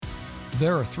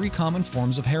There are 3 common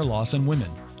forms of hair loss in women.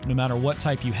 No matter what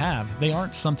type you have, they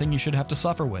aren't something you should have to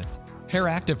suffer with. Hair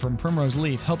Active from Primrose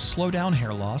Leaf helps slow down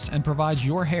hair loss and provides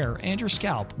your hair and your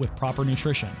scalp with proper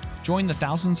nutrition. Join the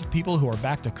thousands of people who are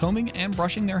back to combing and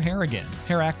brushing their hair again.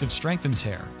 Hair Active strengthens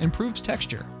hair, improves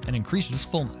texture, and increases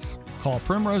fullness. Call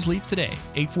Primrose Leaf today,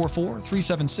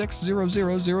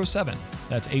 844-376-0007.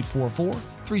 That's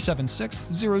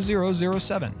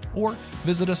 844-376-0007. Or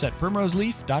visit us at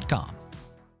primroseleaf.com.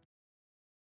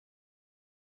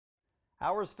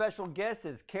 Our special guest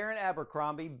is Karen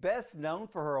Abercrombie, best known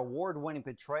for her award-winning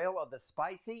portrayal of the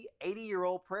spicy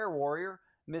 80-year-old prayer warrior,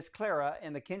 Miss Clara,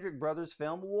 in the Kendrick Brothers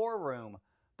film War Room.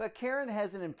 But Karen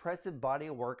has an impressive body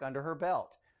of work under her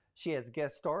belt. She has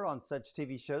guest starred on such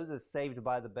TV shows as Saved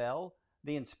by the Bell,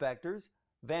 The Inspectors,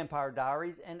 Vampire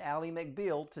Diaries, and Ally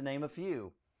McBeal, to name a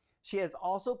few. She has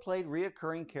also played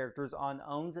recurring characters on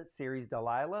OWN's series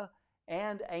Delilah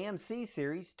and AMC'S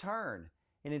series Turn.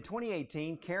 And in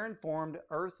 2018, Karen formed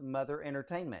Earth Mother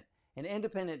Entertainment, an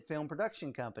independent film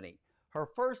production company. Her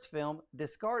first film,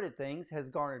 Discarded Things, has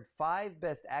garnered 5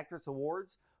 Best Actress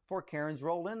awards for Karen's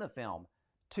role in the film,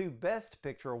 2 Best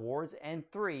Picture awards, and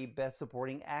 3 Best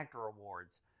Supporting Actor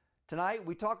awards. Tonight,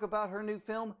 we talk about her new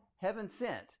film, Heaven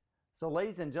Sent. So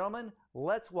ladies and gentlemen,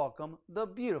 let's welcome the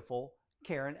beautiful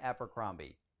Karen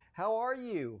Abercrombie. How are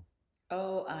you?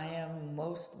 Oh, I am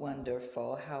most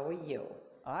wonderful. How are you?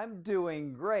 I'm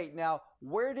doing great. Now,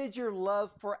 where did your love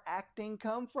for acting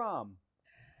come from?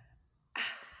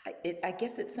 I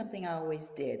guess it's something I always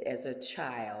did as a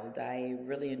child. I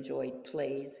really enjoyed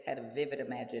plays, had a vivid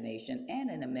imagination, and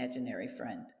an imaginary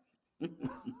friend.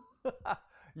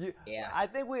 Yeah. I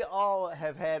think we all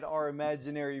have had our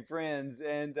imaginary friends.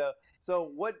 And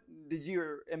so what, did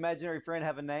your imaginary friend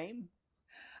have a name?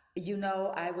 You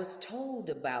know, I was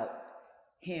told about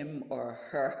him or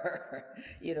her,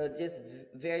 just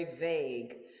very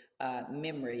vague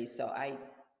memories. So I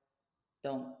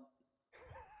don't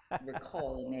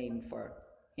recall a name for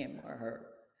him or her.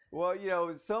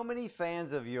 Well, so many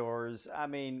fans of yours,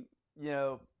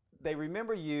 they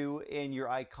remember you in your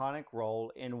iconic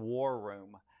role in War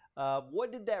Room.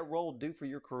 What did that role do for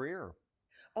your career?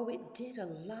 Oh, it did a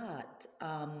lot.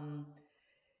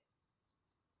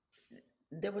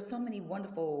 There were so many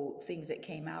wonderful things that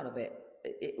came out of it.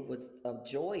 It was a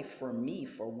joy for me,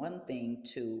 for one thing,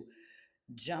 to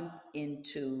jump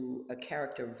into a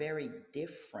character very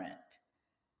different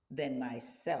than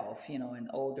myself, an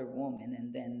older woman,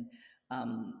 and then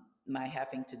my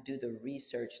having to do the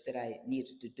research that I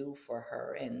needed to do for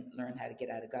her and learn how to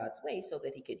get out of God's way so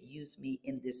that he could use me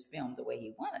in this film the way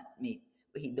he wanted me,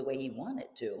 the way he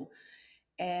wanted to.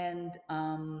 And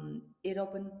it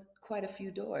opened quite a few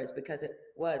doors because it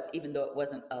was, even though it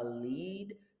wasn't a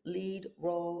lead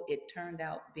role, it turned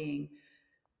out being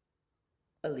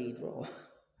a lead role.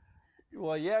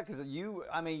 Well, yeah, because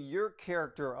your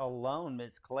character alone,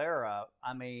 Miss Clara,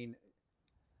 it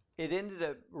ended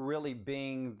up really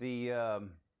being the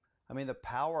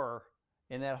power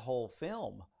in that whole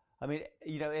film.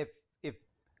 If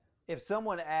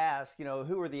someone asks,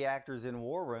 who are the actors in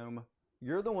War Room,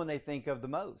 you're the one they think of the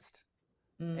most.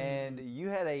 And you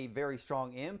had a very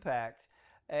strong impact.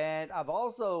 And I've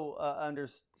also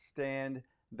understand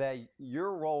that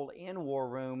your role in War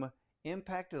Room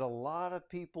impacted a lot of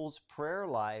people's prayer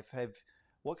life.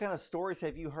 What kind of stories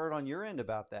have you heard on your end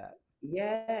about that?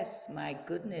 Yes, my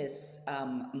goodness.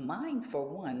 Mine for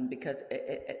one, because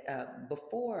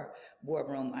before War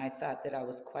Room, I thought that I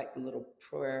was quite a little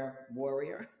prayer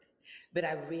warrior. But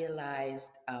I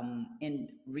realized in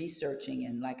researching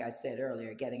and, like I said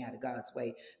earlier, getting out of God's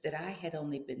way, that I had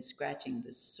only been scratching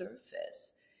the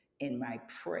surface in my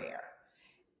prayer.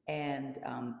 And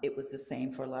it was the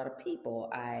same for a lot of people,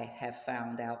 I have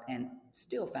found out and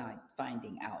still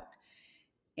finding out.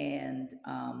 And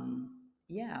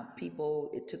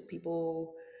it took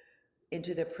people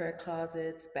into their prayer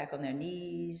closets, back on their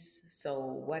knees. So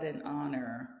what an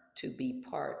honor to be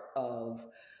part of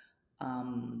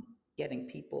getting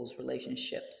people's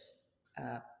relationships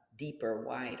deeper,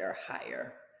 wider,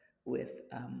 higher with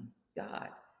God.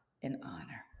 An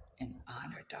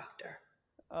honor, Doctor.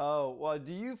 Oh, well,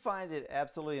 do you find it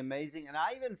absolutely amazing? And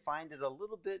I even find it a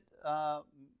little bit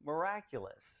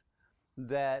miraculous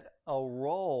that a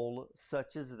role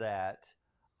such as that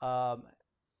um,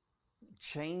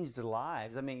 changed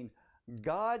lives.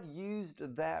 God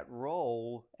used that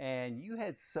role, and you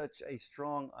had such a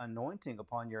strong anointing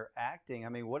upon your acting.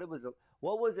 What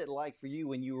was it like for you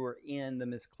when you were in the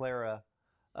Miss Clara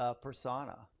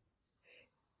persona?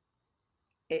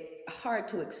 It hard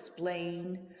to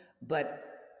explain, but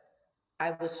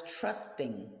I was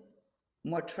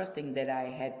more trusting than I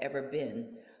had ever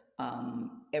been.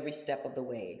 every step of the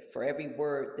way, for every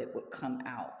word that would come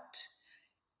out.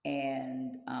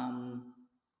 And,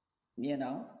 you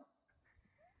know,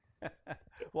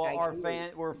 Well, I grew.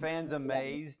 were fans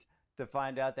amazed to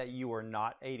find out that you were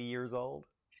not 80 years old?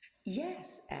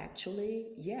 Yes, actually,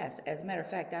 yes. As a matter of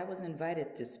fact, I was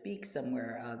invited to speak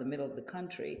somewhere, the middle of the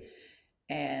country,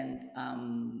 and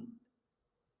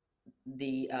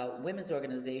the women's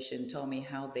organization told me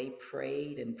how they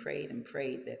prayed and prayed and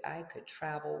prayed that I could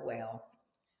travel well,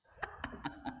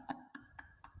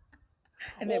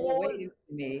 and they Well, were what was waiting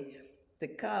for me to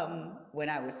come when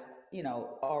I was,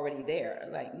 already there.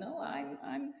 Like, no, I'm,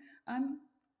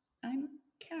 I'm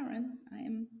Karen. I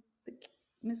am the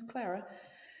Miss Clara.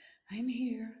 I'm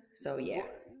here. So yeah,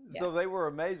 Well, yeah, so they were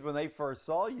amazed when they first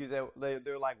saw you.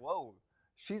 They're like, "Whoa,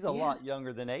 she's a yeah, lot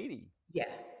younger than 80." yeah,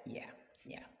 yeah,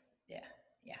 yeah, yeah,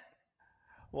 yeah.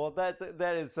 Well,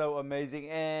 that is so amazing.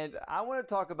 And I want to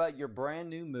talk about your brand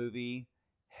new movie,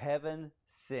 Heaven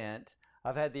Sent.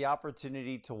 I've had the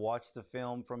opportunity to watch the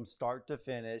film from start to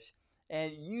finish,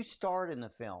 and you starred in the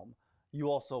film. You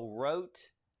also wrote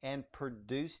and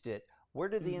produced it. Where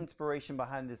did the Mhm. inspiration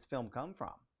behind this film come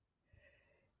from?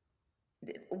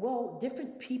 Well,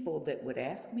 different people that would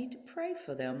ask me to pray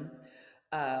for them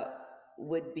uh,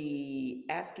 would be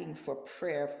asking for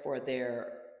prayer for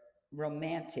their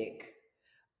romantic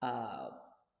uh,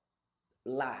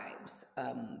 lives,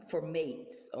 for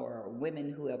mates or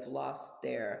women who have lost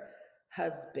their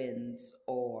husbands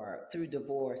or through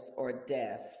divorce or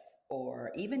death,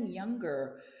 or even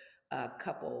younger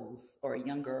couples or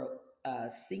younger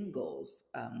singles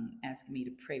asking me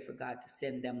to pray for God to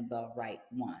send them the right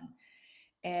one.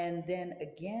 And then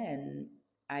again,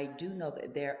 I do know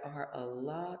that there are a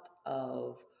lot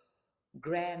of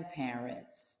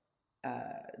grandparents,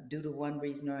 due to one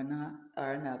reason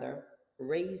or another,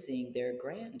 raising their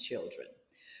grandchildren.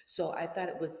 So I thought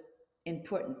it was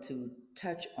important to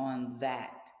touch on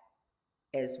that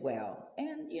as well,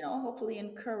 and hopefully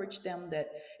encourage them that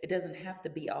it doesn't have to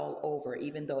be all over,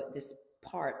 even though at this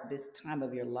time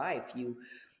of your life, you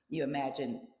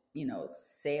imagine,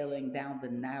 sailing down the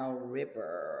Nile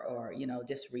River, or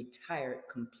just retired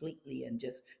completely and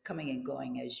just coming and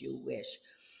going as you wish.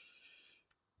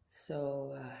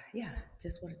 So yeah,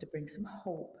 just wanted to bring some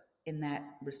hope in that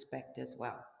respect as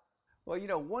well. Well,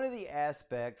 one of the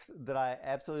aspects that I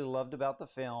absolutely loved about the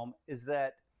film is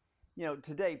that,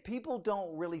 today people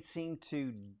don't really seem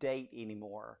to date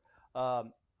anymore.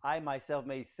 Um, I myself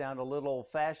may sound a little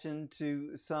old fashioned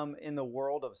to some in the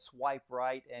world of swipe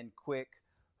right and quick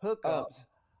Oh, hookups,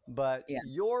 but yeah.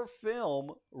 your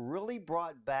film really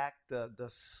brought back the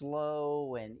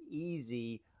slow and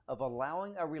easy of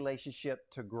allowing a relationship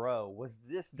to grow. Was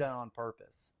this done on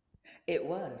purpose? It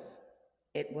was.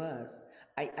 It was.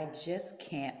 I just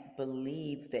can't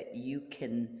believe that you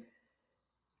can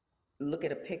look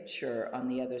at a picture on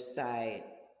the other side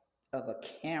of a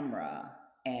camera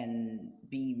and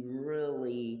be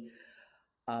really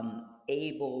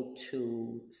able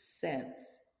to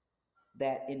sense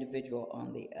that individual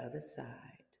on the other side.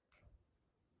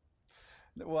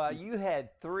 Well, you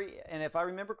had three, and if I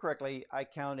remember correctly, I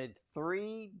counted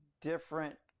three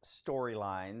different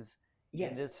storylines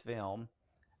in Yes. this film.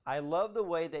 I love the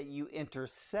way that you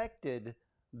intersected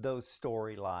those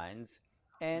storylines,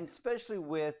 and especially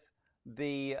with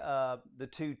the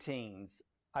two teens.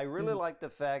 I really Mhm. like the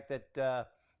fact that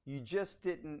you just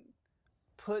didn't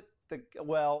put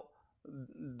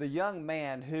the young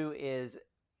man who is,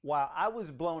 wow, I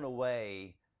was blown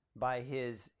away by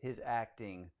his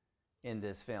acting in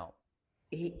this film.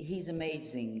 He's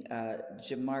amazing.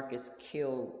 Jamarcus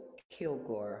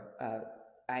Kilgore.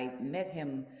 I met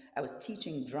him. I was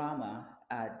teaching drama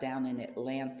down in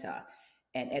Atlanta,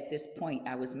 and at this point,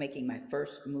 I was making my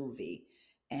first movie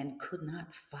and could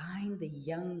not find the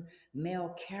young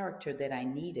male character that I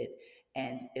needed.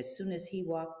 And as soon as he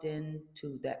walked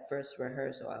into that first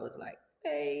rehearsal, I was like,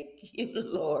 "Thank you,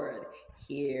 Lord.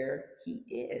 Here he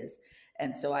is."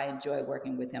 And so I enjoy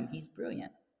working with him. He's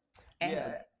brilliant and a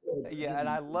Yeah, good yeah, and human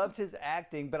I being. loved his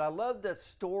acting, but I loved the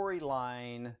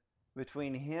storyline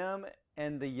between him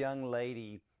and the young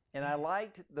lady. And I Yes.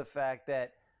 liked the fact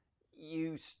that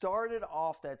you started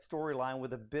off that storyline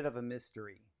with a bit of a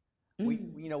mystery.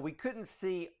 Mm. We couldn't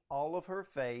see all of her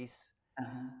face,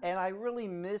 Uh-huh. and I really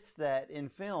miss that in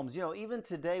films. Even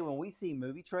today when we see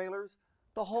movie trailers,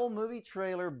 the whole movie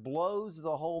trailer blows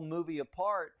the whole movie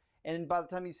apart. And by the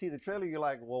time you see the trailer, you're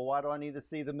like, well, why do I need to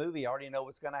see the movie? I already know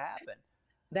what's going to happen.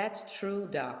 That's true,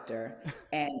 doctor.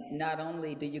 And not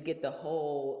only do you get the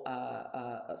whole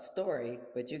story,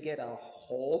 but you get a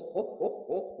whole,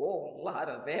 whole lot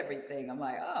of everything. I'm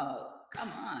like, oh,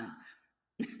 come on.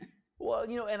 Well,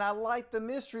 and I like the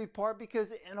mystery part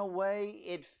because, in a way,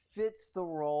 it fits the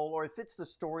role or it fits the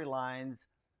storylines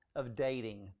of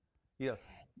dating. You know,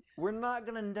 we're not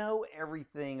going to know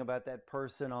everything about that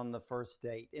person on the first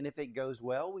date. And if it goes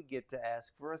well, we get to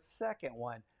ask for a second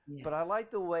one. But Yes. I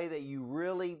like the way that you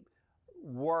really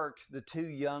worked the two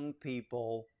young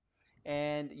people,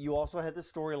 and you also had the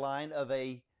storyline of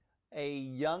a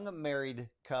young married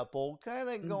couple kind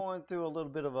of Mm-hmm. going through a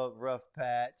little bit of a rough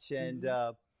patch, and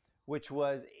Mm-hmm. which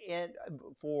was in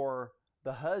for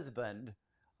the husband,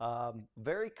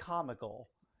 very comical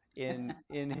in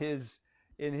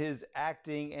his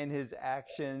acting and his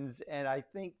actions, and I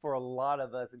think for a lot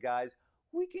of us guys,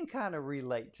 we can kind of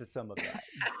relate to some of that.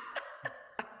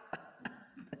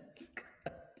 That's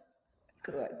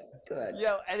good. Good.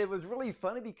 And it was really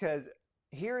funny because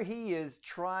here he is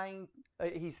trying,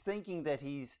 he's thinking that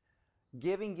he's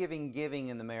giving, giving, giving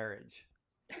in the marriage.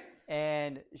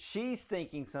 And she's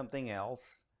thinking something else.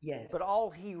 But Yes. all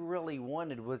he really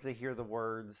wanted was to hear the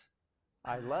words,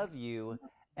 I I love you.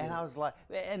 love And I you. was like,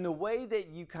 and the way that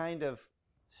you kind of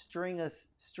string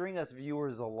us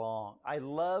viewers along. I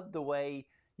love the way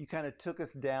you kind of took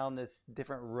us down this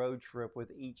different road trip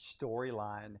with each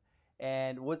storyline.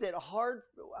 And was it hard?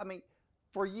 I mean,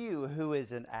 for you, who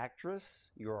is an actress,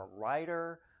 you're a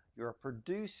writer, you're a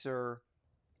producer,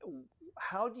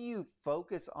 how do you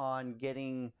focus on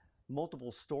getting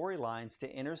multiple storylines to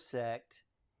intersect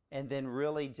and then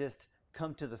really just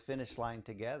come to the finish line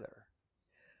together?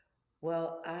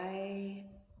 Well, I've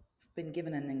been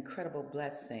given an incredible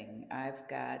blessing. I've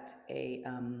got a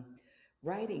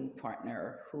writing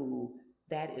partner who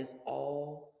that is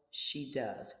all she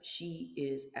does. She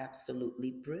is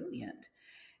absolutely brilliant.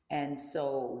 And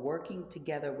so, working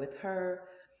together with her,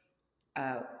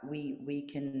 we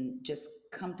can just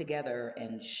come together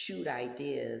and shoot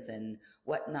ideas and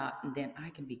whatnot, and then I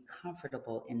can be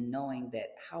comfortable in knowing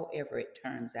that however it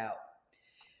turns out,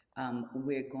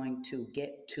 we're going to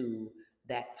get to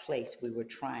that place we were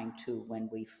trying to when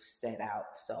we set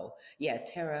out. So yeah,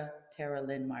 Tara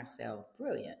Lynn Marcel,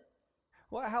 brilliant.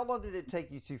 Well, how long did it take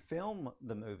you to film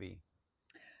the movie?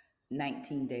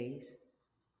 19 days.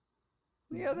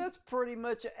 Yeah, Hmm. that's pretty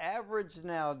much average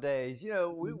nowadays.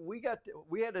 We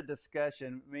had a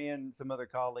discussion, me and some other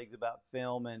colleagues, about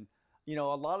film, and a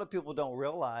lot of people don't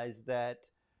realize that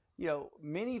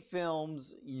many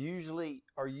films usually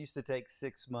are used to take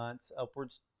 6 months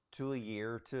upwards to a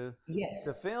year to Yes.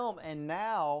 film, and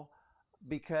now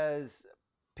because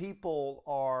people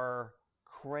are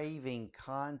craving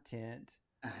content,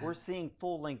 Uh-huh. we're seeing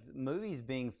full length movies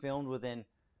being filmed within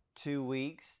 2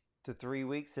 weeks to 3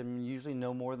 weeks and usually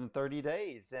no more than 30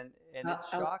 days. And I'll, it's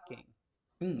I'll, shocking.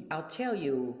 I'll tell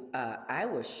you, I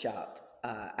was shocked.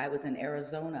 I was in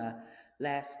Arizona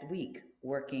last week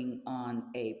working on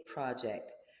a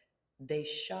project. They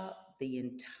shot the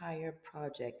entire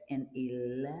project in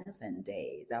 11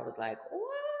 days. I was like,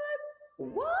 what?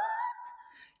 What?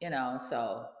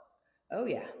 So, oh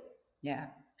yeah, yeah,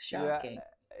 Yeah, shocking.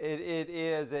 it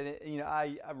is. And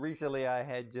I recently I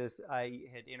had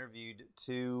interviewed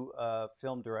two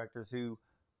film directors who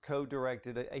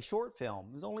co-directed a short film.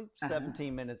 It was only Uh-huh.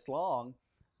 17 minutes long.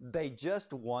 They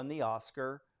just won the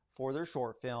Oscar for their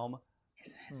short film.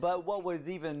 Isn't that But what something? was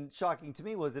even shocking to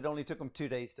me was it only took them 2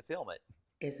 days to film it.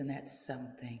 Isn't that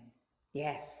something?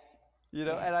 Yes, And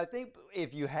yes. I think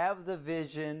if you have the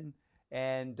vision,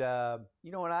 and and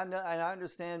I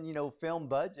understand, film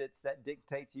budgets, that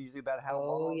dictates usually about how Oh,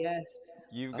 long yes.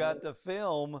 you've Oh, got to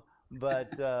film.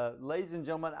 But ladies and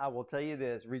gentlemen, I will tell you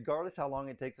this: regardless how long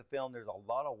it takes to film, there's a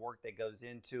lot of work that goes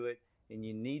into it, and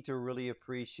you need to really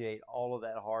appreciate all of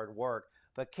that hard work.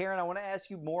 But Karen, I want to ask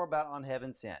you more about On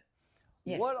Heaven Sent.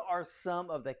 What yes. are some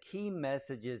of the key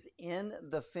messages in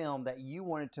the film that you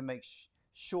wanted to make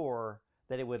sure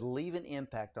that it would leave an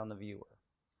impact on the viewer?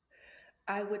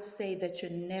 I would say that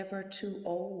you're never too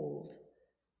old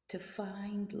to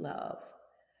find love.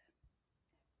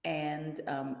 And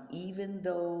even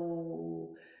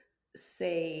though,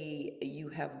 say, you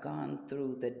have gone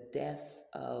through the death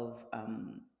of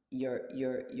your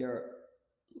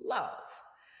love,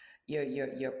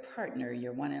 your partner,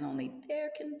 your one and only, there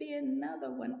can be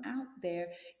another one out there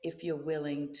if you're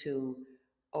willing to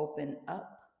open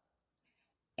up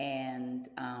and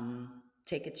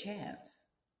take a chance.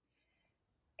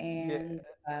 Yeah, And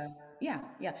yeah,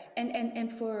 yeah,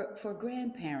 and for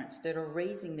grandparents that are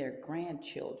raising their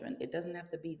grandchildren, it doesn't have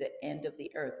to be the end of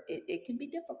the earth. It can be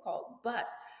difficult, but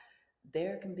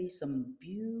there can be some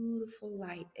beautiful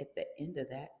light at the end of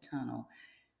that tunnel.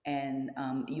 And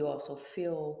you also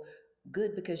feel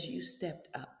good because you stepped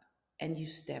up and you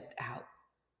stepped out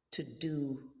to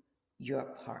do your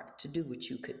part, to do what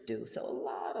you could do. So a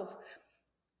lot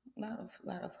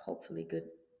of hopefully good.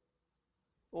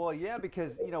 Well, yeah,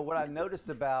 because what I noticed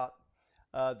about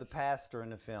the pastor in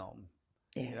the film,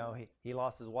 Yeah. he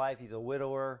lost his wife. He's a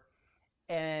widower,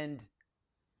 and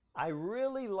I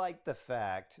really like the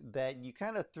fact that you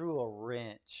kind of threw a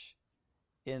wrench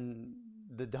in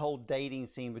the whole dating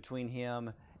scene between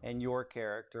him and your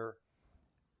character,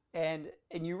 and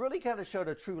you really kind of showed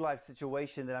a true life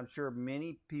situation that I'm sure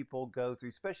many people go through,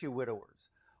 especially widowers,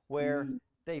 where Mm,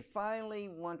 they finally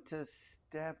want to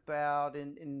step out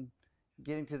and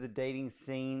get into the dating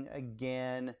scene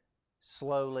again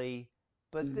slowly.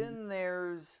 But mm. then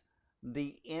there's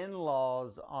the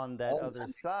in-laws on that Oh, other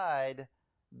side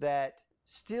that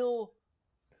still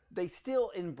they still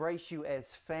embrace you as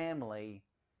family,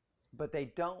 but they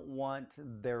don't want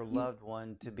their you. loved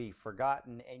one to be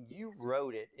forgotten. And you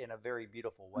wrote it in a very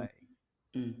beautiful Mm, way.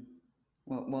 mm.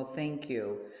 Well, thank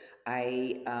you.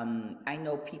 I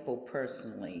know people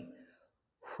personally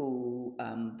who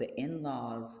the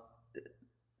in-laws,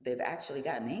 they've actually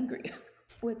gotten angry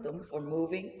with them for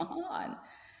moving on.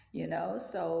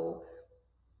 So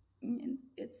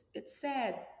it's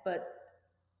sad, but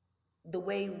the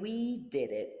way we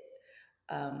did it,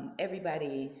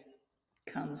 everybody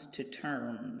comes to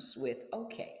terms with,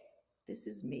 okay, this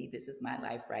is me, this is my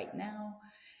life right now,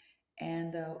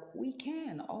 and we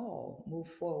can all move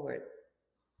forward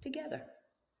together,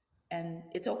 and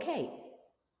it's okay.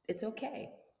 It's okay.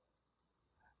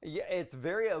 Yeah, it's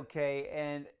very okay.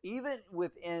 And even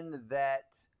within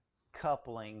that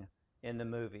coupling in the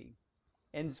movie,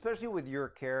 and especially with your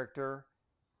character,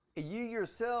 you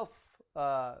yourself,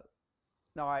 uh,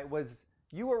 no, I was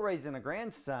you were raising a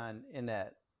grandson in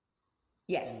that.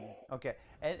 Yes. And okay,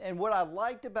 and what I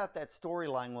liked about that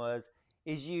storyline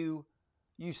is you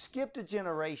skipped a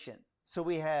generation, so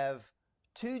we have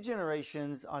two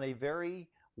generations on a very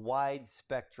wide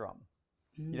spectrum.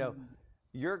 You know, Mm,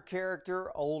 your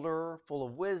character older, full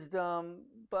of wisdom,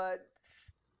 but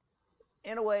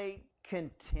in a way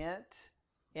content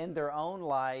in their own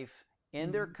life,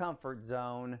 in their mm. comfort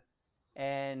zone,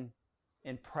 and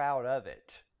and proud of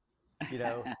it.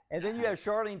 And then you have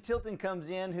Charlene Tilton comes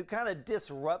in who kind of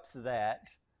disrupts that.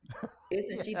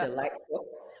 Isn't she Yeah. delightful?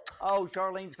 Oh,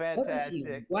 Charlene's Wasn't she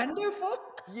fantastic. wonderful?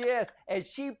 Yes, and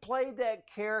she played that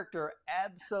character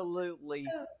absolutely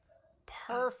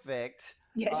perfect.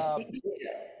 Yes, Uh, she did.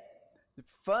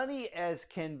 Funny as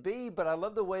can be, but I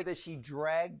love the way that she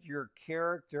dragged your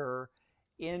character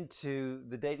into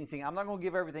the dating scene. I'm not going to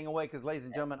give everything away because, ladies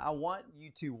and gentlemen, I want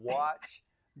you to watch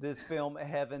this film,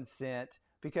 Heaven Sent,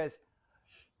 because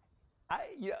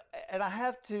and I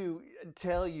have to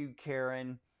tell you,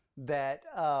 Karen, that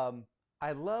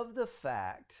I love the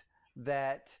fact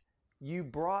that you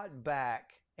brought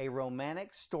back a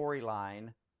romantic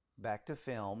storyline back to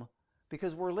film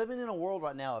because we're living in a world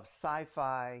right now of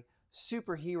sci-fi,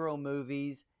 superhero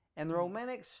movies, and the Mm,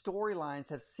 romantic storylines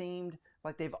have seemed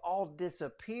like they've all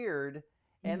disappeared.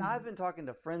 And I've mm, been talking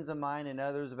to friends of mine and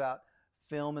others about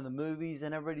film and the movies,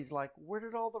 and everybody's like, where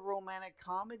did all the romantic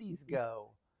comedies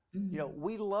go? mm.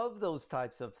 We love those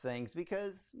types of things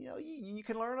because, you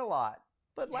can learn a lot,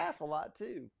 but Yeah, laugh a lot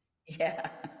too. yeah.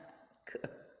 Good,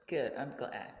 good. I'm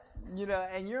glad.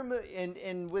 And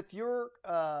and with your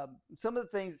some of the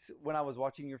things when I was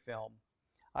watching your film,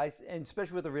 and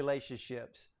especially with the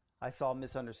relationships, I saw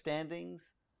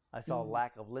misunderstandings, I saw Mm,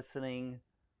 lack of listening,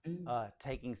 mm,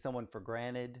 taking someone for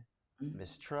granted, mm,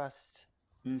 mistrust,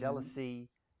 mhm. jealousy,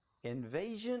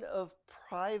 invasion of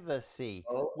privacy,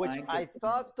 Oh which my I goodness.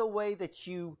 thought the way that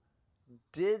you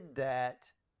did that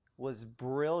was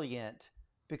brilliant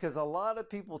because a lot of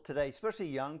people today, especially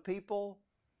young people,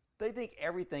 they think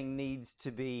everything needs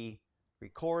to be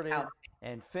Out. recorded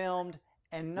and filmed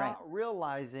and Right. not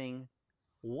realizing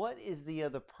what is the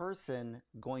other person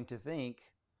going to think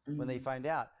when they Mm. find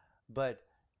out. But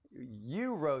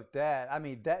you wrote that. I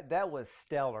mean, that was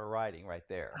stellar writing right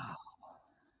there.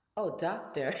 Oh, oh,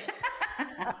 doctor.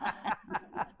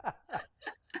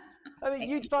 I mean, Thank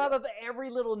you you. thought of every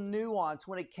little nuance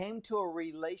when it came to a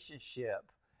relationship.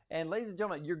 And ladies and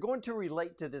gentlemen, you're going to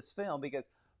relate to this film because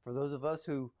for those of us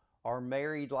who are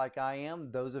married like I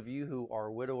am, those of you who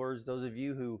are widowers, those of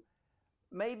you who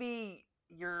maybe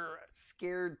you're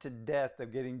scared to death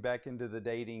of getting back into the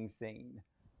dating scene,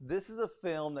 this is a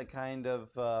film that kind of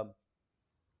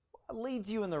leads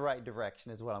you in the right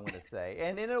direction, is what I'm going to say.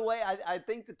 And in a way, I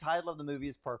think the title of the movie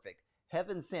is perfect.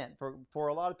 Heaven Sent. For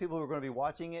a lot of people who are going to be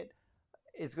watching it,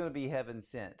 it's going to be heaven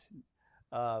sent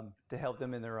to help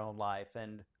them in their own life.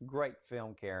 And great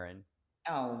film, Karen.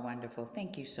 Oh, wonderful.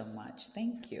 Thank you so much.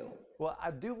 Thank you. Well,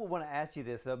 I do want to ask you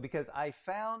this though, because I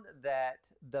found that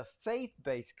the faith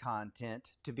based content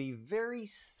to be very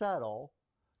subtle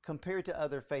compared to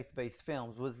other faith based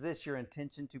films. Was this your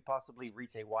intention to possibly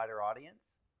reach a wider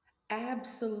audience?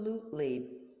 Absolutely.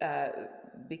 Uh,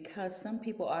 because some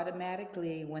people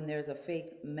automatically, when there's a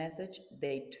faith message,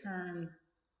 they turn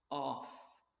off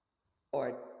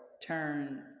or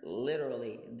turn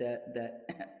literally the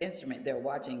instrument they're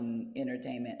watching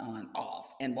entertainment on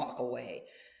off and walk away.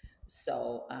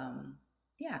 So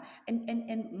yeah,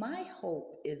 and my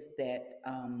hope is that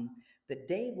the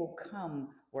day will come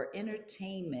where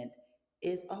entertainment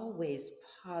is always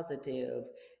positive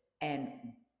and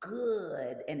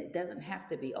good, and it doesn't have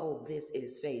to be, oh, this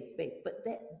is faith based, but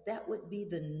that would be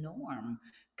the norm.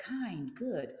 Kind,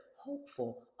 good,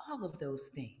 hopeful, all of those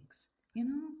things, you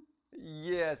know.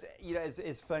 Yes,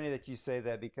 it's funny that you say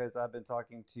that because I've been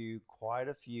talking to quite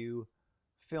a few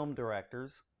film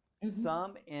directors, Hmm.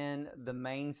 some in the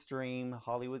mainstream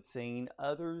Hollywood scene,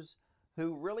 others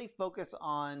who really focus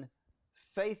on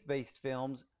faith based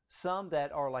films, some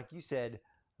that are, like you said,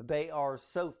 they are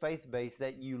so faith based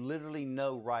that you literally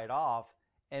know right off,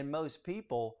 and most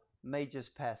people may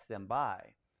just pass them by.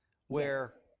 Yes.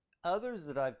 Where others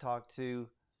that I've talked to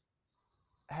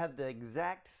have the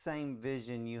exact same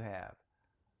vision you have.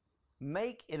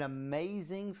 Make an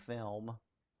amazing film.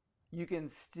 You can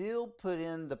still put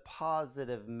in the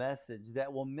positive message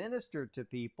that will minister to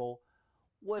people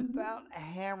without Hmm.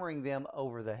 hammering them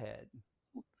over the head.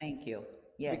 Thank you.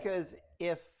 Yes. Because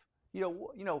if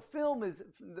film is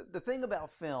the thing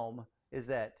about film is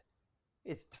that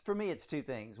it's for me it's two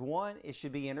things. One, it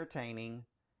should be entertaining,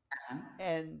 Uh-huh.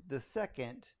 and the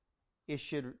second, it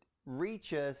should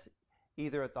reach us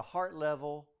either at the heart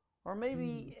level or Mm.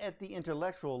 maybe at the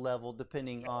intellectual level,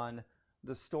 depending Yes. on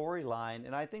the storyline.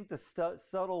 And I think the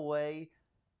subtle way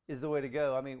is the way to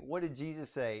go. I mean, what did Jesus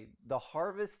say? The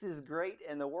harvest is great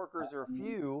and the workers are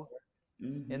few,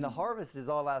 and the Mm-hmm. harvest is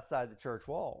all outside the church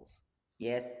walls.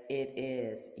 Yes, it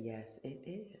is. Yes, it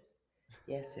is.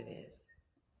 Yes, it is.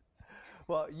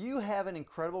 Well, you have an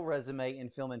incredible resume in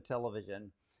film and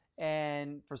television.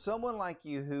 And for someone like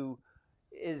you who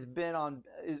has been on,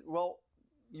 well,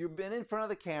 you've been in front of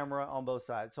the camera on both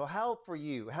sides. So, how for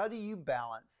you, how do you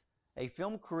balance a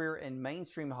film career in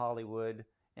mainstream Hollywood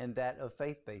and that of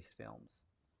faith based films?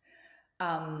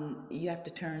 You have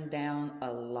to turn down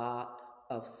a lot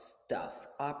of stuff.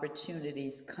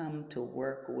 Opportunities come to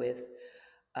work with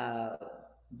uh,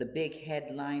 the big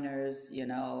headliners,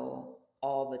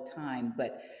 all the time.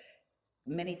 But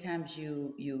many times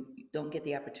you don't get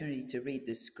the opportunity to read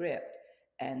the script,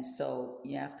 and so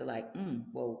you have to like,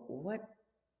 well,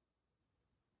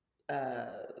 uh,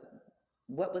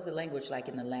 what was the language like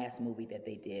in the last movie that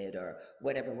they did, or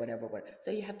whatever, whatever, whatever.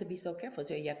 So you have to be so careful.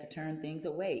 So you have to turn things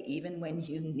away. Even when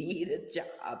you need a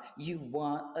job, you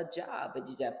want a job, but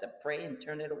you just have to pray and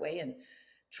turn it away and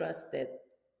trust that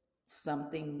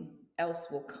something else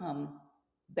will come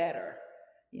better.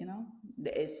 You know,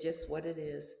 it's just what it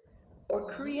is. Or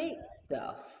create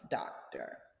stuff,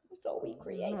 doctor. So we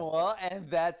create stuff. Well,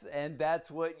 and that's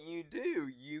what you do.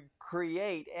 You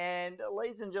create. And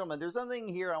ladies and gentlemen, there's something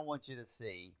here I want you to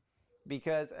see,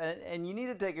 because and you need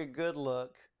to take a good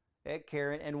look at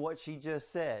Karen and what she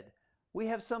just said. We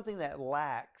have something that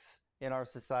lacks in our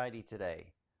society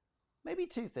today. Maybe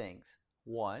two things.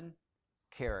 One,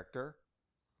 character,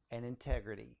 and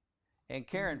integrity. And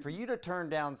Karen, for Mhm. you to turn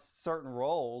down certain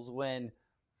roles when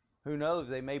who knows,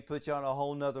 they may put you on a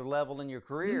whole nother level in your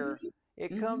career. Mhm.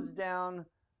 It comes Mhm. down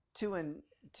to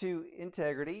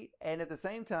integrity, and at the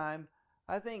same time,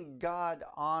 I think God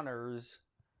honors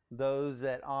those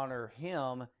that honor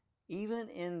Him, even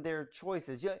in their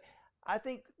choices. I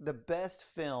think the best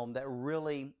film that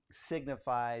really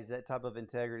signifies that type of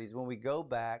integrity is when we go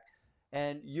back,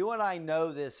 and you and I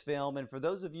know this film, and for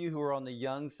those of you who are on the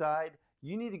young side,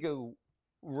 you need to go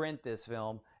rent this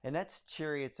film, and that's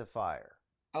Chariots of Fire.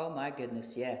 Oh my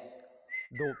goodness, yes.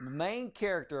 The main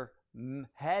character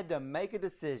had to make a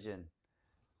decision.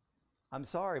 I'm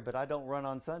sorry, but I don't run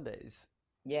on Sundays.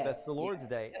 That's Yes, the yes. Lord's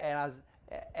day.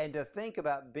 And to think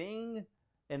about being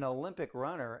an Olympic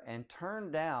runner and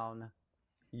turn down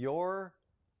your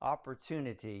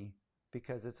opportunity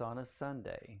because it's on a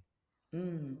Sunday.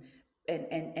 Mm.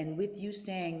 And with you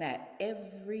saying that,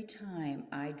 every time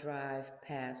I drive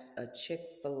past a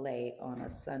Chick-fil-A on a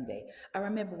Sunday, I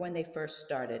remember when they first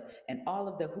started and all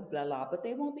of the hoopla la, but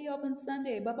they won't be open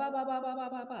Sunday, ba ba ba ba ba ba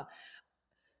ba ba.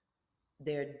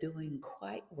 They're doing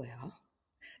quite well.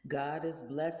 God is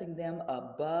blessing them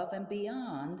above and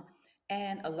beyond.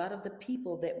 And a lot of the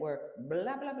people that were blah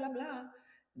blah blah blah,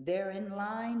 they're in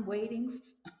line waiting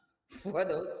for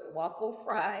those waffle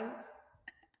fries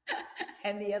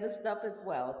and the other stuff as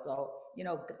well. So,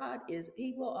 God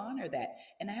He will honor that.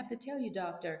 And I have to tell you,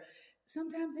 doctor,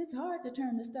 sometimes it's hard to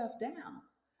turn the stuff down.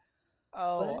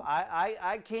 Oh, But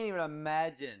I can't even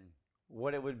imagine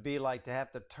what it would be like to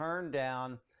have to turn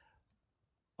down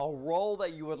a role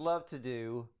that you would love to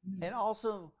do, and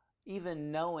also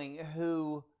even knowing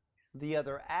who the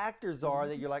other actors are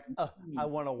that you're like, oh, I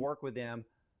want to work with them,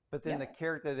 but then the yep.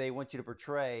 character they want you to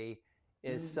portray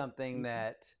is something Mhm.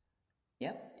 that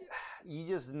Yep. you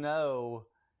just know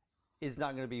is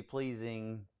not going to be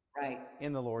pleasing Right.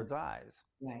 in the Lord's eyes.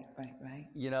 Right. Right. Right.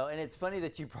 And it's funny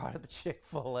that you brought up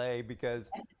Chick-fil-A because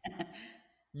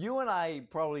you and I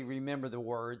probably remember the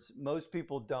words. Most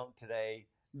people don't today.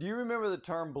 Do you remember the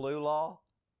term blue law?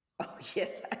 Oh,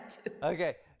 yes, I do.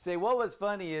 Okay. See, what was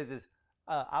funny is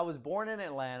I was born in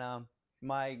Atlanta.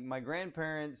 My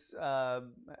grandparents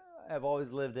have always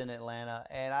lived in Atlanta,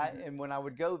 and when I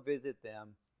would go visit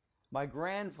them, my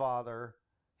grandfather,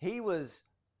 he was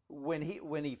when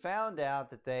he found out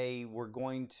that they were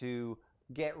going to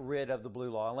get rid of the blue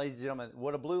law. And ladies and gentlemen,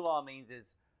 what a blue law means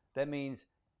is that means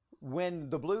when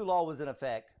the blue law was in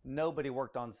effect, nobody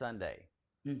worked on Sunday.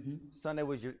 Mm-hmm. Sunday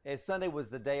was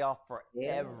the day off for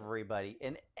Yeah. everybody,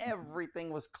 and everything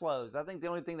was closed. I think the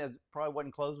only thing that probably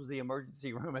wasn't closed was the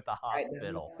emergency room at the Right. The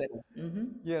hospital. hospital.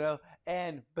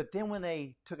 Mm-hmm. But then when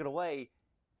they took it away,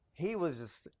 he was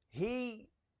just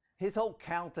his whole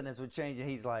countenance would change, and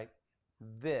he's like,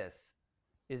 "This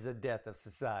is the death of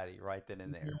society," right then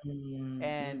and there. Mm-hmm.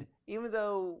 And even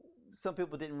though some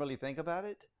people didn't really think about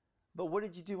it, but what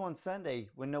did you do on Sunday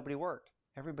when nobody worked?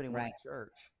 Everybody went Right. to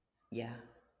church. Yeah.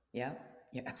 Yeah.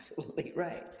 You're absolutely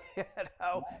right. you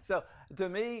So to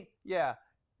me, yeah,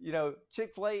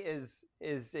 Chick-fil-A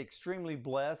is extremely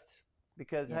blessed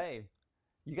because Yeah. hey,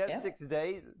 you got Yeah. 6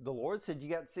 days. The Lord said you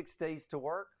got 6 days to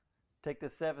work. Take the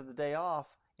seventh day off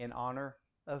in honor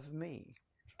of me.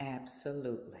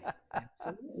 Absolutely.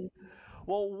 Absolutely.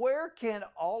 Well, where can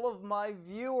all of my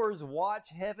viewers watch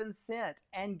Heaven Sent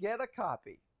and get a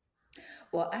copy?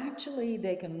 Well, actually,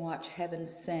 they can watch Heaven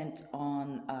Sent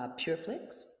on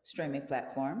PureFlix streaming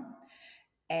platform.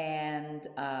 And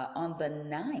on the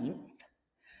 9th,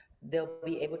 they'll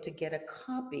be able to get a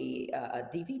copy, a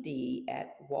DVD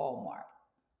at Walmart.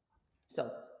 So,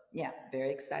 yeah,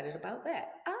 very excited about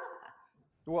that.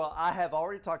 Well, I have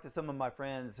already talked to some of my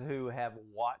friends who have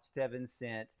watched Heaven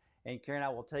Sent, and Karen, I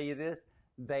will tell you this: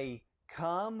 they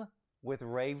come with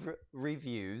rave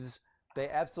reviews. They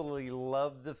absolutely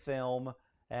love the film,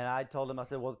 and I told them, I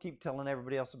said, "Well, keep telling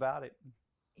everybody else about it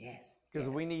Yes, because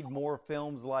we yes. need more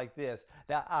films like this."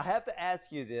 Now, I have to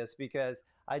ask you this because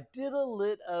I did a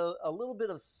little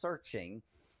bit of searching,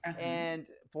 Uh-huh. and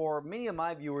for many of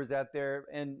my viewers out there,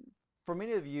 and for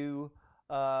many of you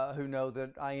who know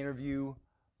that I interview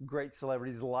great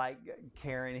celebrities like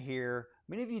Karen here,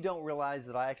 many of you don't realize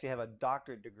that I actually have a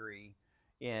doctorate degree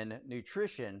in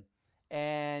nutrition.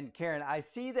 And Karen, I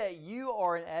see that you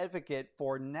are an advocate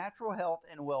for natural health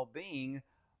and well-being.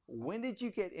 When did you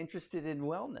get interested in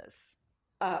wellness?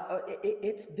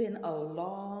 It's been a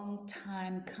long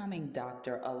time coming,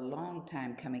 doctor, a long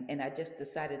time coming. And I just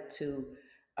decided to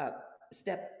uh,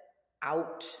 step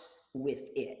out with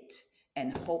it.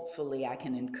 And hopefully, I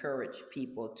can encourage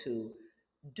people to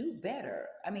do better.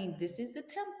 I mean, this is the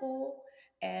temple.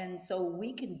 And so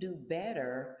we can do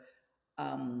better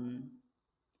um,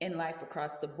 in life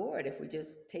across the board if we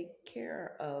just take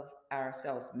care of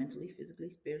ourselves mentally, physically,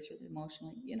 spiritually,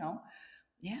 emotionally, Yeah,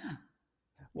 yeah.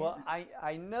 Well,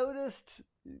 I noticed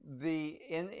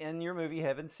in your movie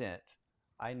Heaven Sent,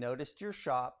 I noticed your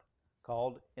shop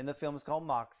called in the film is called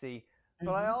Moxie,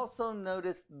 but I Hmm. also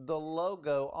noticed the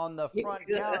logo on the You're front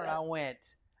good. counter and I went,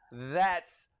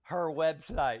 that's her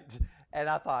website. And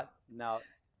I thought, no,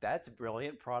 that's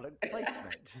brilliant product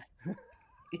placement.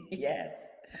 Yes.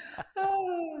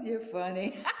 Oh, you're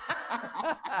funny.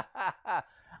 I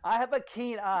have a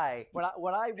keen eye. When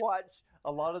I watch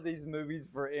a lot of these movies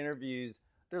for interviews,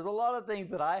 there's a lot of things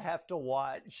that I have to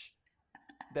watch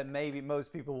that maybe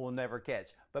most people will never catch.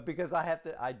 But because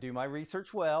I do my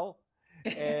research well,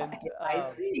 and I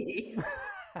see.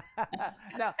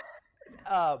 now,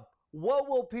 uh, what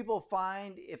will people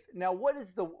find if now? What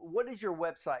is your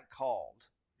website called?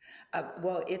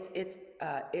 Well, it's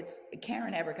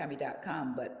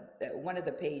KarenAbercrombie.com, but one of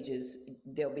the pages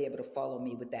they'll be able to follow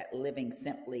me with that living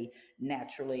simply,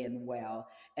 naturally, and well.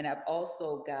 And I've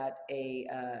also got a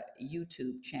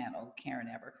YouTube channel, Karen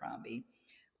Abercrombie,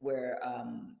 where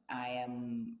I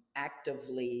am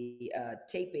actively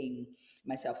taping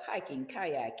myself hiking,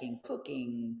 kayaking,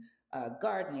 cooking,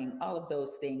 gardening, all of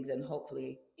those things. And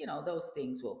hopefully, those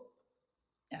things will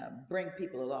bring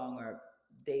people along, or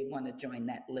they want to join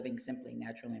that living simply,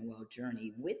 naturally, and well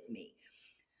journey with me.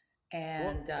 Well,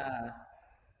 And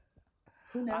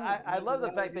who knows? I Maybe love the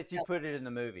that will fact reach that you out. put it in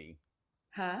the movie.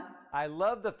 Huh? I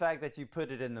love the fact that you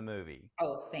put it in the movie.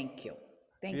 Oh, thank you.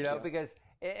 Thank you. Because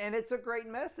and it's a great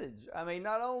message. I mean,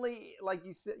 not only like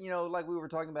you said, like we were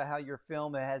talking about how your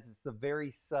film has this a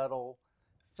very subtle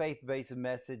faith-based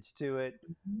message to it,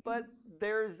 but Mhm.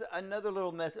 there's another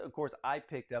little message. Of course, I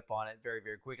picked up on it very,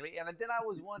 very quickly, and then I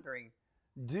was wondering,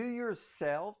 do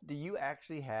you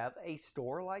actually have a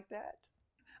store like that?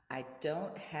 I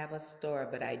don't have a store,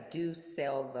 but I do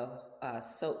sell the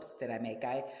soaps that I make.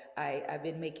 I've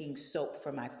been making soap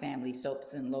for my family,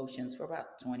 soaps and lotions for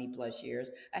about 20 plus years.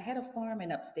 I had a farm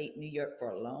in upstate New York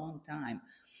for a long time.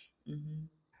 Hmm.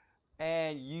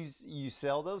 And you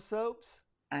sell those soaps?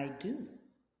 I do.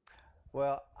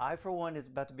 Well, I for one is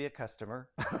about to be a customer.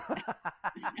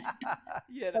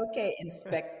 you know. Okay,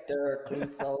 Inspector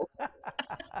Clouseau.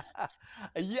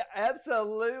 Yeah,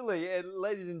 absolutely. And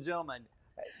ladies and gentlemen,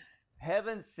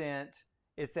 Heaven Sent,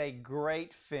 it's a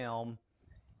great film.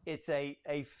 It's a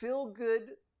feel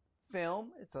good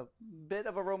film. It's a bit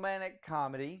of a romantic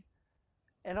comedy,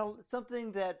 and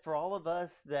something that for all of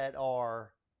us that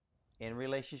are in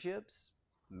relationships,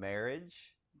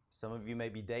 marriage, some of you may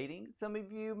be dating, some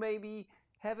of you maybe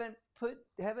haven't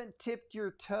tipped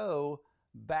your toe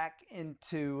back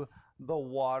into the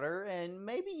water, and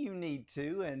maybe you need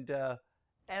to. And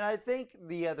I think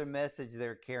the other message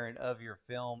there, Karen, of your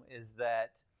film is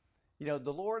that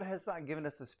the Lord has not given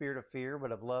us a spirit of fear,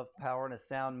 but of love, power, and a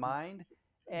sound mind,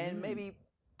 and Mm. maybe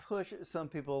push some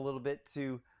people a little bit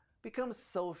to become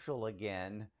social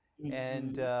again.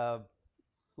 And Hmm.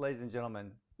 ladies and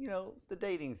gentlemen, the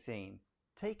dating scene.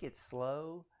 Take it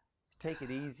slow, take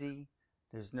it easy.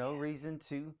 There's no reason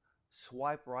to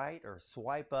swipe right or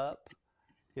swipe up,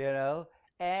 you know.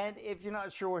 And if you're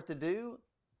not sure what to do,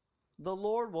 the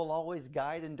Lord will always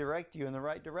guide and direct you in the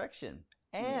right direction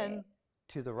Yeah. and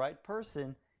to the right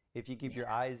person if you keep your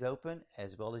Yeah. eyes open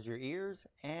as well as your ears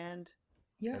and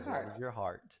Your as well heart. as your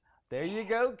heart. There you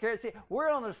go, Karen. See, we're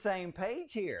on the same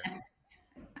page here.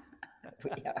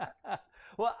 We are.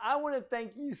 Well, I want to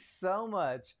thank you so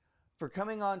much for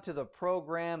coming on to the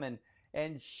program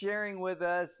and sharing with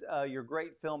us your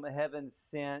great film, Heaven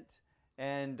Sent.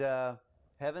 And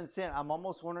Heaven Sent, I'm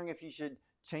almost wondering if you should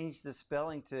change the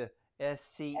spelling to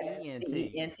SCENT.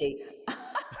 SCENT.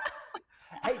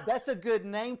 Hey, that's a good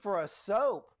name for a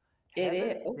soap. It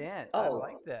Heaven is. Oh, Sent. I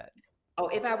like oh, that. oh,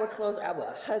 if I were closer, I would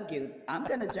hug you. I'm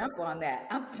going to jump on that.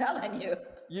 I'm telling you.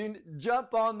 You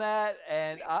jump on that,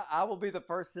 and I will be the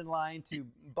first in line to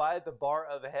buy the bar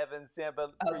of Heaven Sent.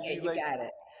 But for Okay, you, you ladies, got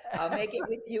it. I'll make it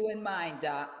with you in mind,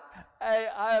 Doc. hey,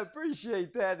 I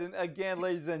appreciate that. And again,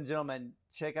 ladies and gentlemen,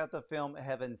 check out the film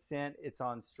Heaven Sent. It's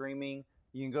on streaming.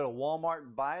 You can go to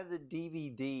Walmart, buy the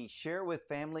DVD, share it with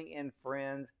family and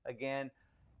friends. Again,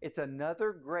 it's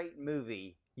another great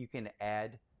movie you can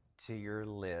add to your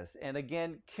list. And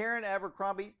again, Karen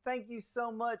Abercrombie, thank you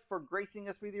so much for gracing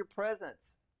us with your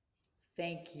presence.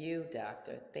 Thank you,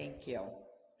 Doctor. Thank you.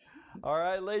 All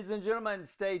right, ladies and gentlemen,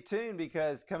 stay tuned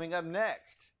because coming up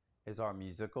next is our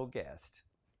musical guest.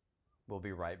 We'll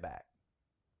be right back.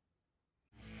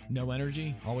 No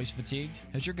energy? Always fatigued?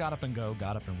 Has your got up and go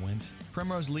got up and went?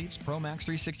 Primrose Leaf's Pro Max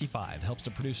 365 helps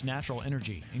to produce natural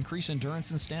energy, increase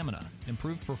endurance and stamina,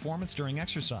 improve performance during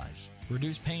exercise,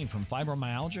 reduce pain from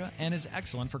fibromyalgia, and is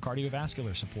excellent for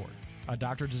cardiovascular support. A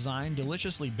doctor-designed,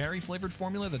 deliciously berry-flavored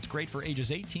formula that's great for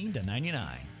ages 18 to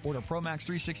 99. Order Pro Max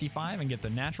 365 and get the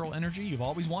natural energy you've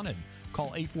always wanted.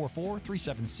 Call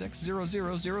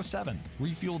 844-376-0007.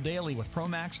 Refuel daily with Pro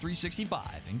Max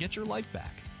 365 and get your life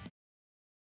back.